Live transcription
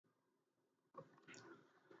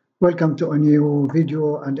Welcome to a new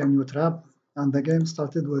video and a new trap. And the game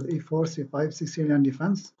started with e4, c5, Sicilian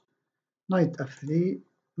defense, knight f3,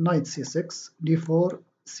 knight c6, d4,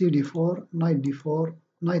 cd4, knight d4,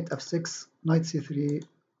 knight f6, knight c3,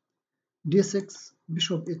 d6,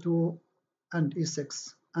 bishop e2, and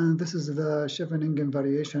e6. And this is the Scheveningen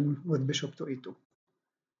variation with bishop to e2.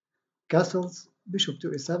 Castles, bishop to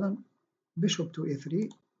e7, bishop to e3,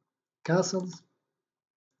 castles,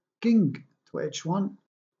 king to h1,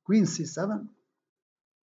 queen c7,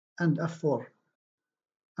 and f4.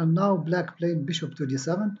 And now black played bishop to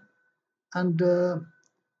d7, and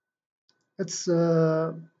it's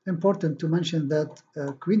important to mention that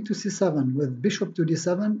queen to c7 with bishop to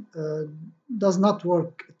d7 does not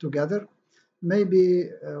work together. Maybe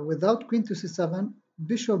without queen to c7,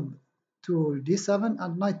 bishop to d7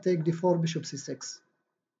 and knight take d4, bishop c6.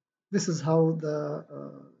 This is how the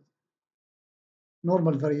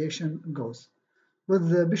normal variation goes. With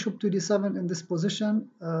the bishop to d7 in this position,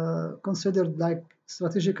 considered like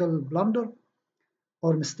strategical blunder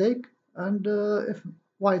or mistake, and if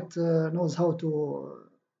white knows how to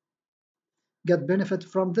get benefit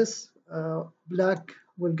from this, black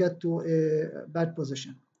will get to a bad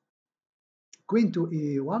position. Queen to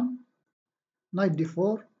e1, knight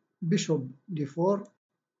d4, bishop d4,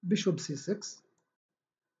 bishop c6,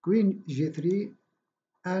 queen g3,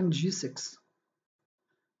 and g6.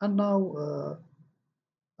 And now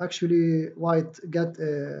actually white get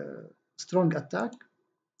a strong attack.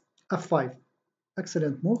 f5,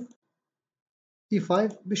 excellent move.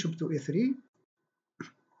 e5, bishop to e3,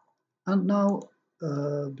 and now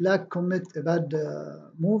black commit a bad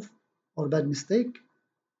move or bad mistake.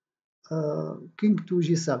 King to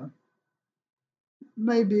g7.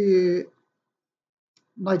 Maybe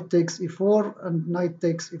knight takes e4 and knight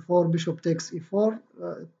takes e4, bishop takes e4,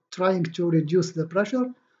 trying to reduce the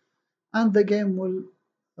pressure, and the game will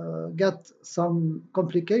get some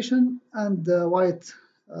complication, and white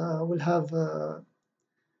will have a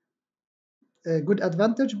good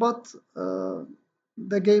advantage, but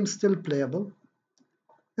the game still playable.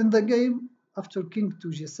 In the game, after king to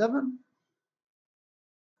g7,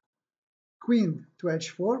 queen to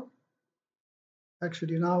h4.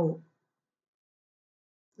 Actually now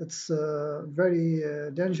it's very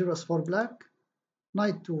dangerous for black.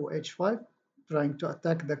 Knight to h5, trying to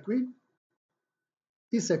attack the queen.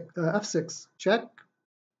 e6, f6, check.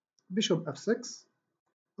 Bishop f6.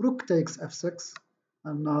 Rook takes f6,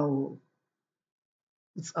 and now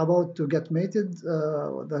it's about to get mated.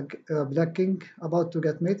 The black king about to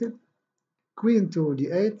get mated. Queen to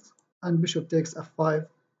d8, and bishop takes f5,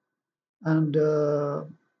 and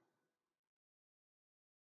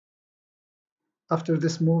after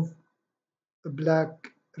this move,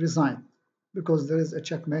 black resigned because there is a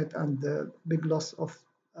checkmate and a big loss of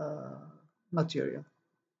material.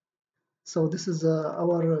 So this is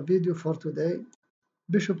our video for today.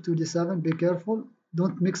 Bishop to d7, be careful.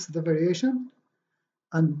 Don't mix the variation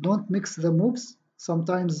and don't mix the moves.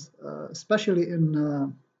 Sometimes, especially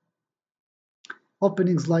in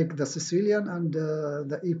openings like the Sicilian and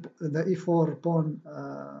the e4 pawn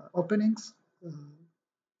openings,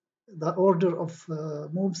 the order of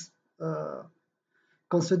moves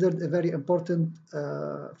considered a very important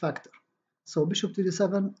factor. So bishop to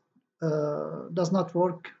d7 does not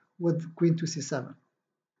work with queen to c7.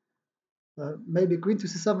 Maybe queen to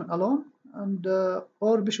c7 alone, and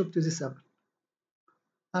or bishop to d7.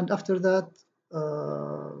 And after that,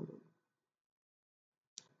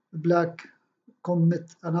 black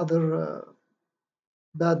commit another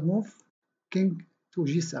bad move, king to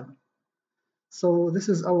g7. So this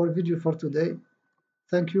is our video for today.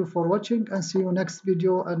 Thank you for watching, and see you next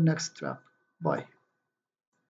video and next trap. Bye.